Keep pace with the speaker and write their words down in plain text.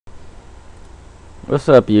What's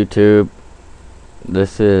up, YouTube?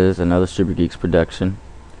 This is another Super Geeks production.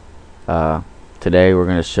 Today we're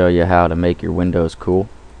going to show you how to make your windows cool,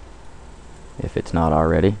 if it's not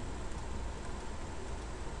already.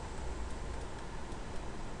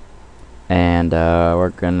 And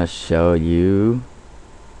we're going to show you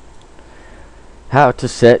how to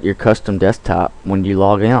set your custom desktop when you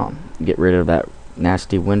log in. Get rid of that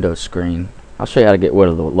nasty Windows screen. I'll show you how to get rid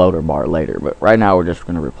of the loader bar later, but right now we're just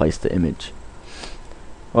going to replace the image.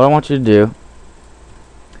 What I want you to do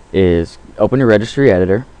is open your registry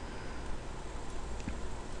editor.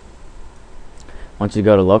 Once you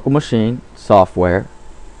go to local machine, software,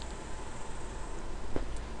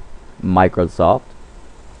 Microsoft,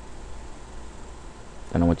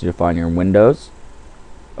 then I want you to find your Windows.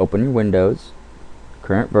 Open your Windows,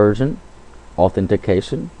 current version,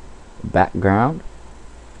 authentication, background,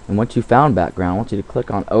 and once you found background, I want you to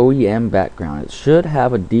click on OEM background. It should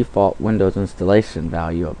have a default Windows installation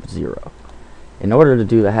value of 0. In order to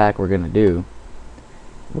do the hack we're going to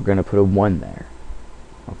put a 1 there.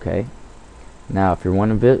 Okay. Now if you're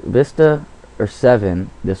one in Vista or 7,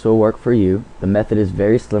 this will work for you. The method is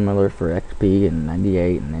very similar for XP and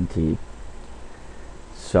 98 and NT.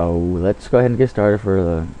 So let's go ahead and get started for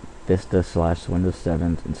the Vista/Windows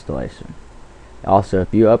 7 installation. Also,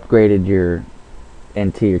 if you upgraded your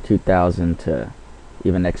NT or 2000 to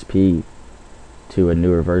even XP to a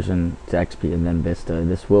newer version to XP and then Vista,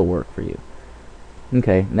 this will work for you.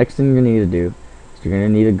 Okay, next thing you're going to need to do is you're going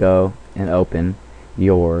to need to go and open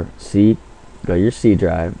your C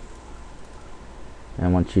drive, and I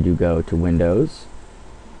want you to go to Windows,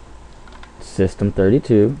 System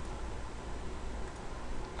 32,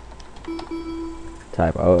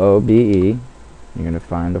 type OOBE, you're going to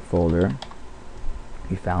find a folder.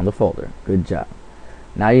 You found the folder, good job.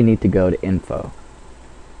 Now you need to go to Info,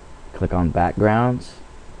 click on Backgrounds.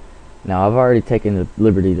 Now I've already taken the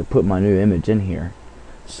liberty to put my new image in here,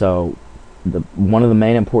 so one of the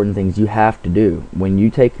main important things you have to do when you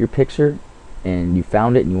take your picture and you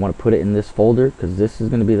found it and you want to put it in this folder, because this is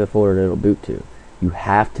going to be the folder that it'll boot to, you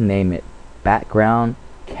have to name it background,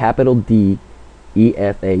 capital D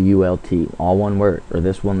EFAULT, all one word, or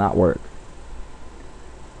this will not work.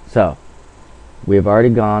 So we have already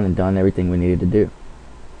gone and done everything we needed to do.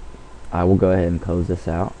 I will go ahead and close this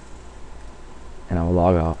out, and I will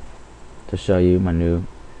log off to show you my new.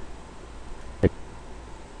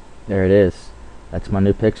 There it is. That's my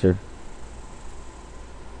new picture.